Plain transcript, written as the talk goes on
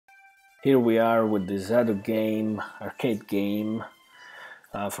Here we are with this other game, arcade game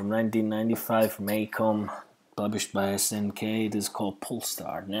from 1995 from Aicom, published by SNK. It is called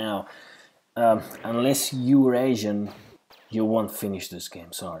Pulstar. Now, unless you're Asian, you won't finish this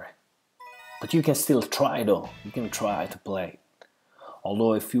game, sorry. But you can still try though, you can try to play.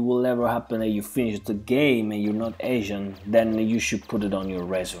 Although if it will ever happen that you finish the game and you're not Asian, then you should put it on your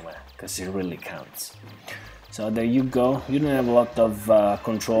resume, because it really counts. So there you go, you don't have a lot of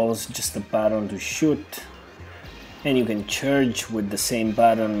controls, just a button to shoot, and you can charge with the same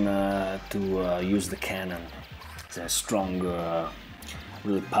button to use the cannon. It's a strong,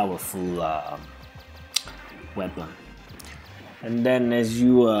 really powerful weapon. And then as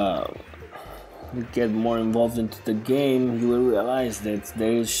you get more involved into the game, you will realize that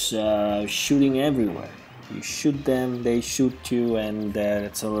there's shooting everywhere. You shoot them, they shoot you, and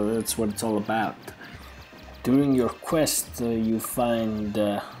that's what it's all about. During your quest, you find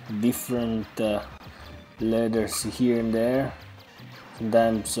different letters here and there,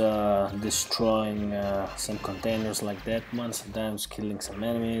 sometimes destroying some containers like that one, sometimes killing some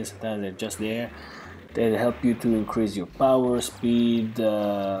enemies, sometimes they're just there. They help you to increase your power, speed,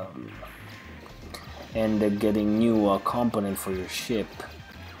 and getting new component for your ship.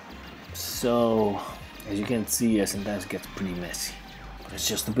 So, as you can see, sometimes it gets pretty messy, but it's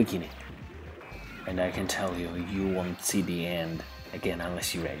just the beginning. And I can tell you, you won't see the end again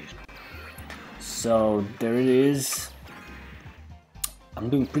unless you're Asian. So there it is. I'm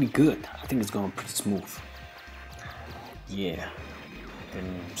doing pretty good. I think it's going pretty smooth. Yeah,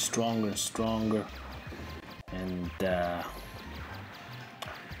 getting stronger and stronger, and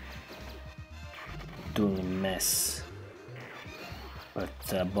doing a mess.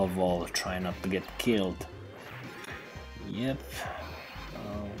 But above all, try not to get killed. Yep.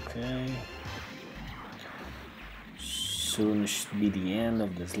 Okay. Soon should be the end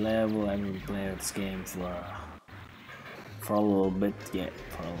of this level. I haven't played this game for a little bit yet.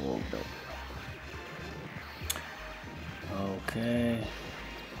 For a little bit. Okay.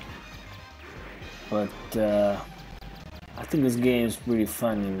 But I think this game is pretty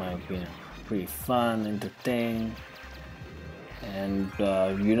fun in my opinion. Pretty fun, entertaining, and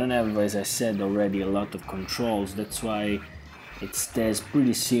you don't have, as I said already, a lot of controls. That's why it stays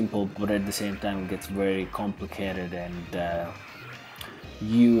pretty simple, but at the same time it gets very complicated, and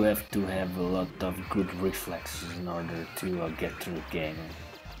you have to have a lot of good reflexes in order to get through the game.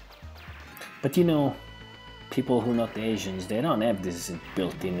 But you know, people who are not Asians, they don't have this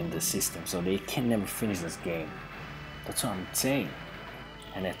built in the system, so they can never finish this game. That's what I'm saying,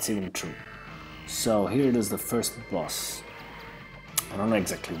 and that's even true. So here it is, the first boss. I don't know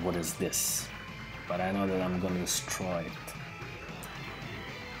exactly what is this, but I know that I'm gonna destroy it.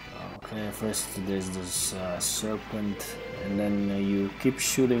 Okay, first there's this serpent, and then you keep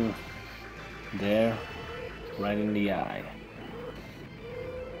shooting there, right in the eye.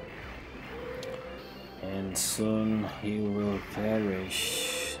 And soon he will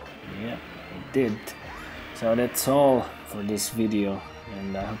perish. Yeah, he did. So that's all for this video,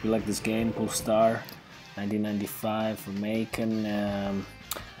 and I hope you like this game, Pulstar 1995 from Aicom.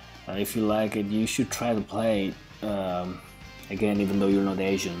 If you like it, you should try to play it. Again, even though you're not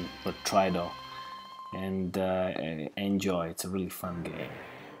Asian, but try though, and enjoy. It's a really fun game.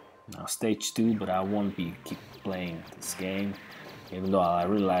 Now stage 2, but I won't keep playing this game, even though I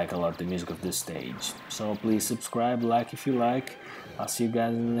really like a lot the music of this stage. So please subscribe, like if you like. I'll see you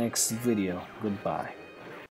guys in the next video. Goodbye.